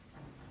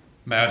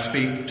May I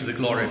speak to the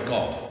glory of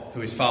God,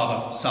 who is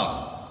Father,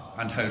 Son,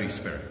 and Holy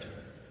Spirit.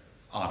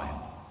 Amen.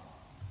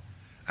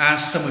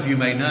 As some of you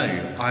may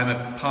know, I am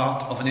a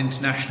part of an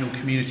international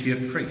community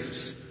of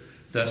priests,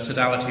 the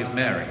Sodality of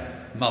Mary,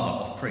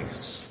 Mother of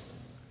Priests.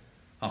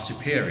 Our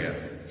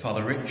superior,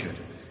 Father Richard,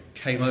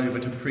 came over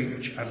to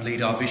preach and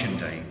lead our Vision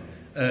Day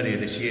earlier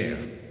this year,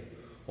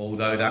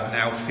 although that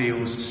now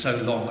feels so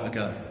long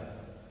ago.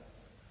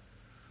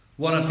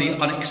 One of the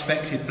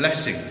unexpected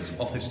blessings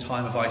of this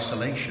time of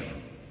isolation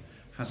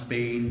has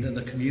been that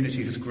the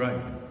community has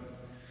grown,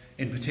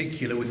 in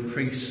particular with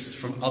priests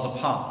from other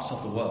parts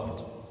of the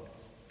world.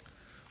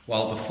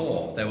 While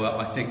before there were,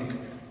 I think,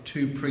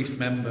 2 priest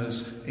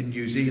members in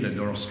New Zealand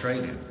or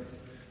Australia,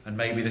 and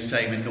maybe the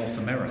same in North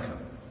America.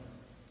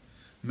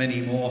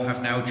 Many more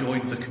have now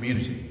joined the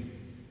community.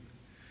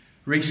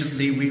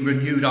 Recently we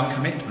renewed our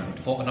commitment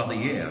for another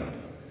year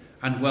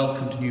and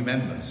welcomed new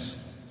members.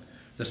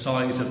 The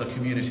size of the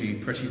community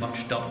pretty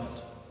much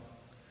doubled,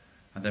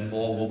 and then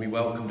more will be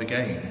welcomed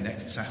again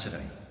next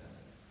Saturday.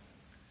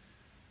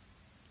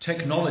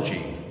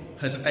 Technology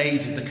has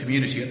aided the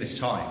community at this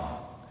time,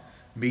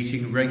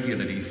 meeting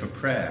regularly for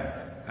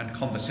prayer and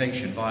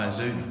conversation via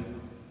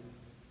Zoom.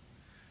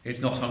 It's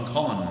not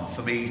uncommon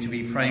for me to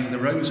be praying the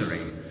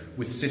rosary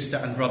with sister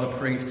and brother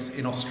priests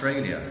in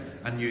Australia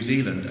and New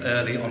Zealand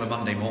early on a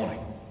Monday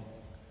morning,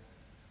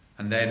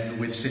 and then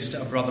with sister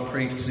and brother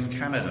priests in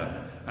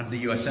Canada and the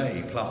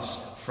USA, plus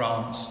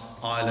France,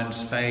 Ireland,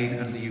 Spain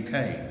and the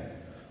UK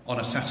on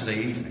a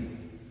Saturday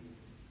evening.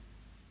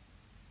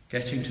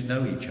 Getting to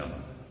know each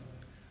other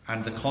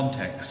and the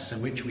contexts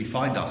in which we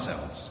find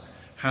ourselves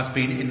has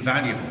been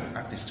invaluable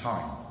at this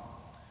time.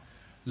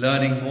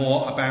 Learning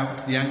more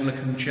about the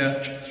Anglican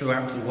Church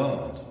throughout the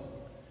world.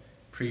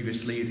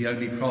 Previously, the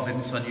only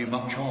province I knew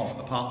much of,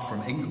 apart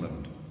from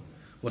England,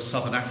 was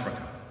Southern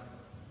Africa.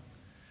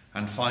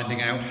 And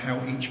finding out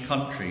how each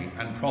country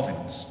and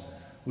province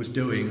was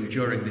doing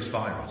during this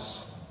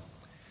virus.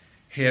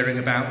 Hearing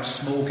about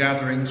small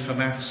gatherings for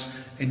Mass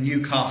in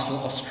Newcastle,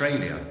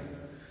 Australia,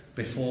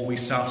 before we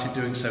started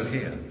doing so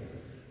here,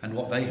 and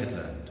what they had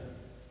learned.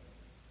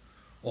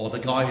 Or the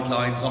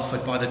guidelines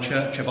offered by the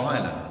Church of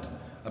Ireland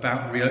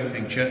about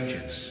reopening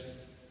churches.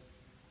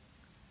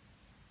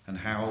 And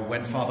how,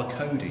 when Father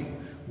Cody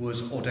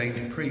was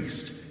ordained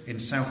priest in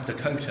South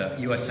Dakota,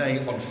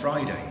 USA on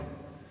Friday,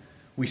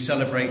 we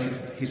celebrated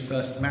his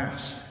first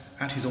Mass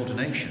at his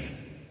ordination,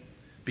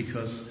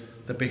 because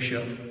the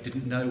bishop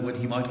didn't know when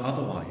he might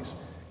otherwise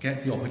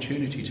get the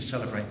opportunity to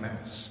celebrate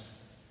Mass.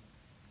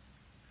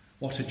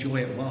 What a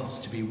joy it was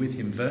to be with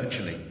him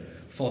virtually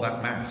for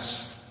that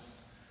Mass.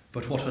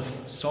 But what a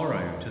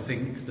sorrow to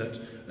think that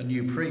a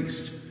new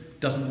priest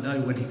doesn't know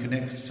when he can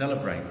next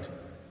celebrate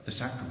the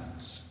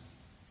sacraments.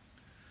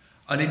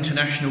 An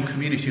international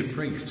community of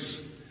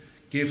priests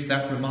give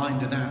that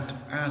reminder that,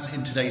 as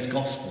in today's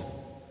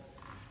gospel,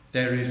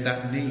 there is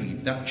that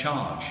need, that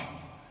charge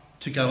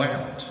to go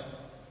out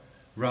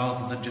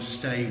rather than just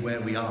stay where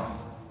we are.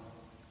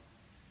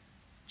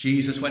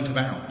 Jesus went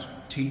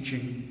about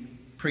teaching,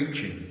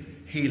 preaching,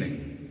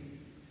 healing.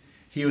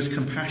 He was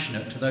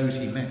compassionate to those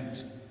he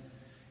met,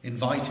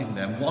 inviting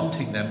them,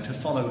 wanting them to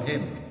follow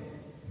him.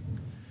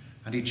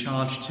 And he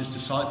charged his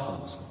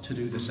disciples to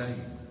do the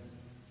same.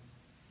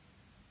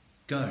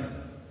 Go.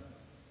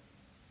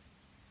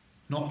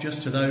 Not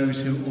just to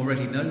those who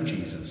already know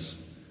Jesus,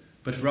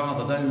 but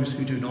rather those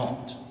who do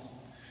not,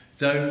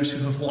 those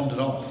who have wandered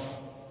off,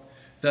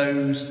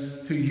 those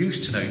who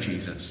used to know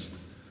Jesus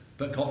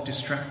but got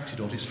distracted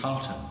or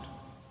disheartened.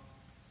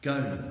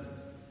 Go,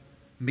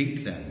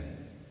 meet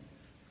them,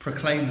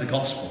 proclaim the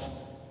gospel.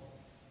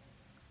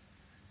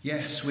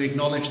 Yes, we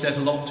acknowledge there's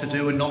a lot to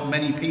do and not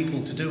many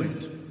people to do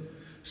it.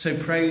 So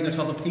pray that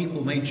other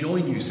people may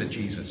join you, said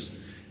Jesus.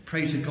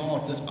 Pray to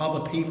God that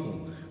other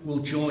people will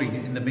join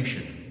in the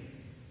mission.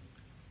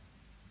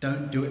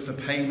 Don't do it for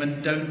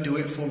payment, don't do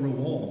it for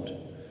reward.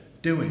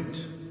 Do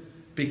it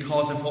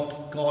because of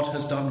what God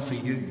has done for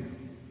you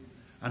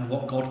and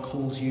what God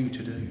calls you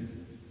to do.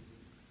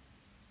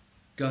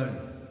 Go,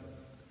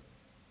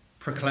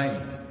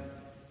 proclaim,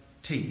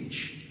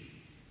 teach,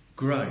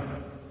 grow,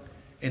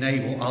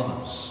 enable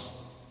others.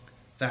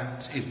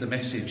 That is the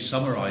message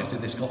summarised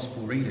in this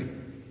gospel reading.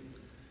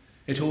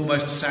 It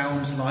almost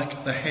sounds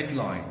like the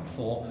headline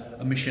for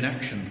a mission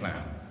action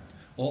plan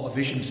or a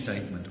vision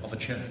statement of a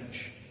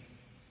church.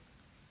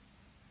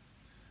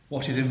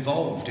 What is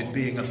involved in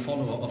being a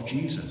follower of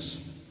Jesus,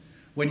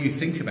 when you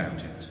think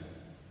about it,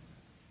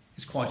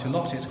 is quite a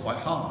lot. It's quite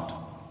hard.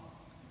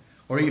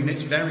 Or even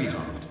it's very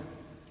hard.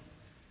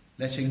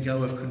 Letting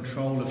go of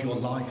control of your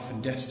life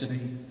and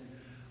destiny,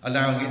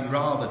 allowing it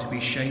rather to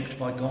be shaped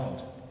by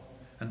God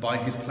and by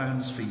his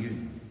plans for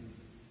you.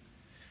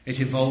 It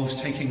involves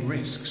taking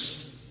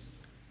risks.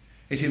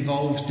 It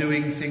involves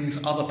doing things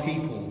other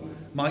people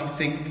might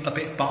think a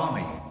bit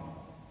balmy,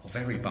 or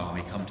very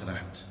balmy, come to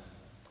that.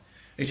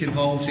 It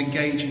involves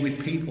engaging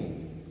with people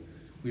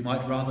we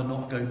might rather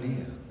not go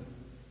near.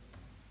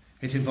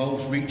 It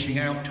involves reaching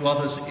out to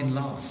others in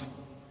love,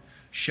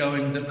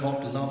 showing that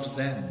God loves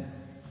them,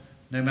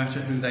 no matter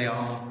who they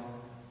are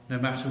no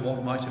matter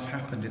what might have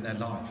happened in their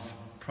life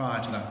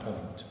prior to that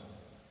point.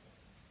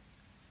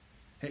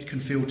 It can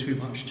feel too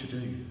much to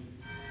do.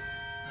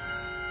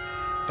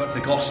 But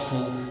the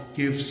gospel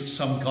gives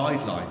some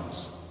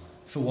guidelines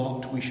for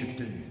what we should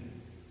do.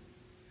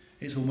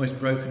 It's almost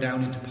broken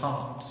down into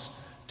parts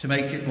to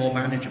make it more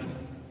manageable.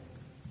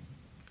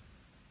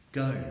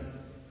 Go.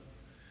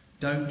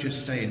 Don't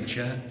just stay in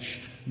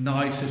church,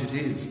 nice as it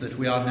is that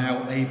we are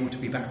now able to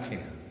be back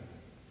here.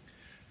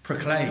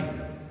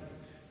 Proclaim.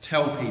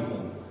 Tell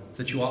people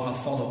that you are a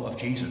follower of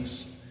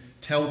Jesus.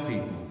 Tell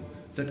people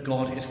that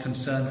God is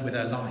concerned with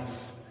their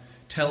life.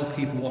 Tell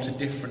people what a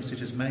difference it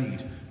has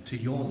made to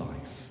your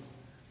life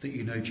that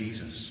you know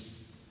Jesus.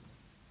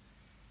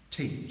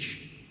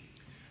 Teach.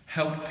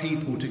 Help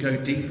people to go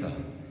deeper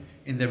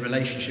in their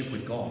relationship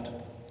with God,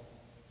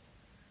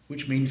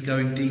 which means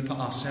going deeper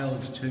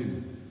ourselves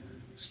too.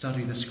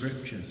 Study the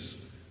scriptures,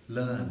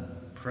 learn,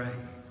 pray,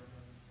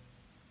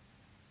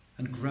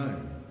 and grow.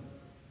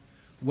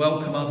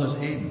 Welcome others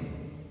in,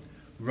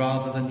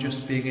 rather than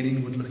just being an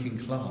inward-looking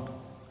club.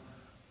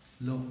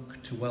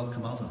 Look to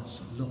welcome others.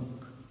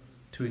 Look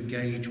to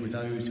engage with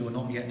those who are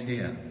not yet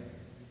here.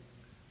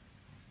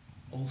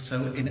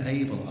 Also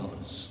enable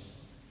others.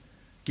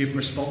 Give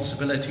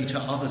responsibility to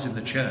others in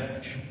the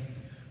church,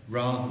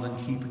 rather than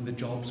keeping the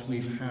jobs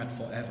we've had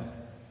forever.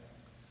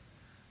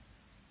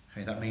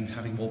 Okay, that means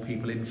having more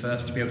people in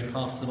first to be able to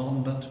pass them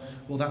on, but,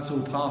 well, that's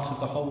all part of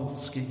the whole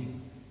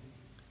scheme.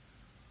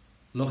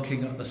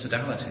 Looking at the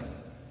sodality.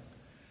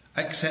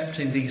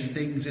 Accepting these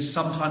things is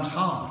sometimes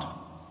hard.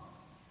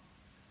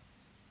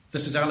 The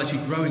sodality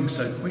growing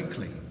so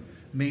quickly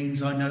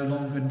means I no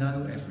longer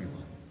know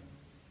everyone.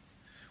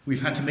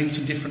 We've had to meet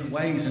in different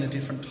ways and at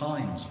different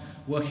times,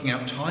 working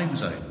out time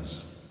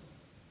zones.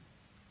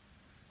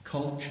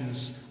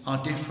 Cultures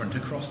are different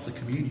across the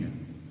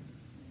communion.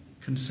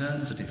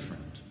 Concerns are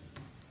different.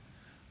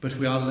 But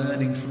we are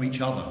learning from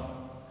each other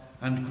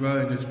and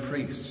growing as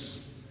priests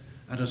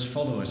and as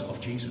followers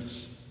of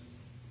Jesus.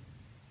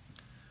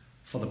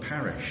 For the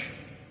parish,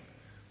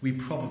 we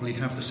probably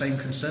have the same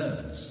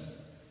concerns.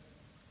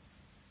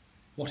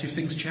 What if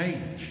things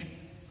change?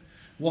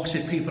 What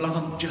if people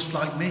aren't just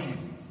like me?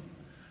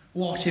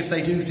 What if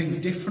they do things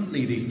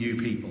differently, these new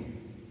people?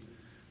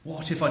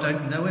 What if I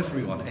don't know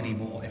everyone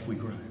anymore if we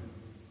grow?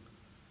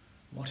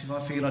 What if I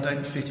feel I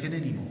don't fit in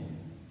anymore?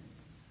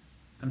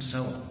 And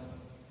so on.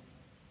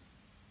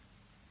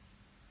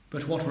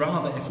 But what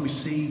rather if we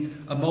see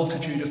a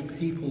multitude of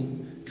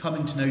people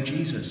coming to know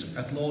Jesus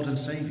as Lord and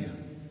Saviour?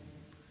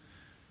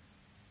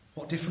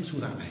 What difference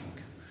will that make?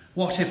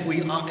 What if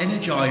we are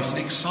energised and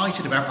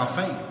excited about our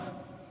faith?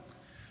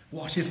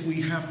 What if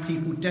we have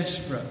people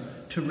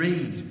desperate to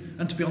read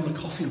and to be on the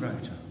coffee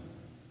rota?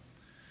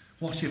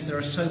 What if there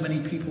are so many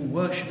people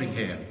worshipping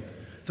here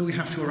that we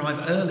have to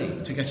arrive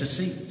early to get a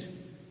seat?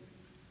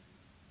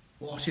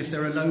 What if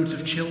there are loads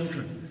of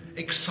children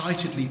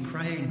excitedly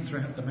praying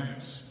throughout the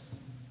Mass?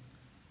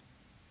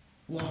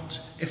 What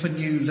if a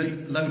new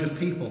load of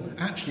people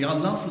actually are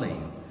lovely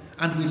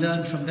and we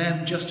learn from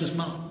them just as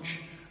much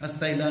as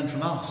they learn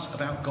from us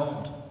about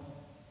God?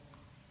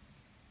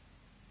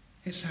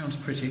 It sounds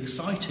pretty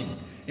exciting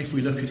if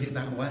we look at it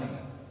that way.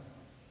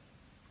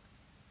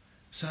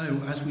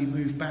 So as we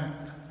move back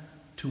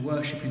to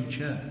worship in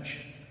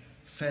church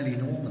fairly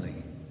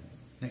normally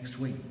next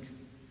week,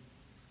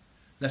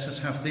 let us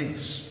have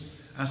this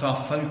as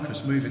our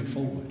focus moving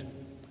forward.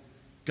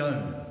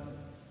 Go,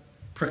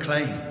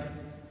 proclaim,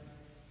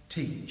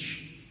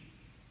 teach,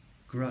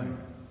 grow,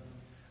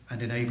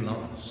 and enable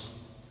others.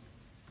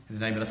 In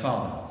the name of the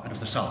Father, and of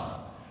the Son,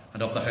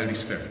 and of the Holy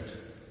Spirit.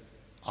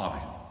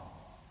 Amen.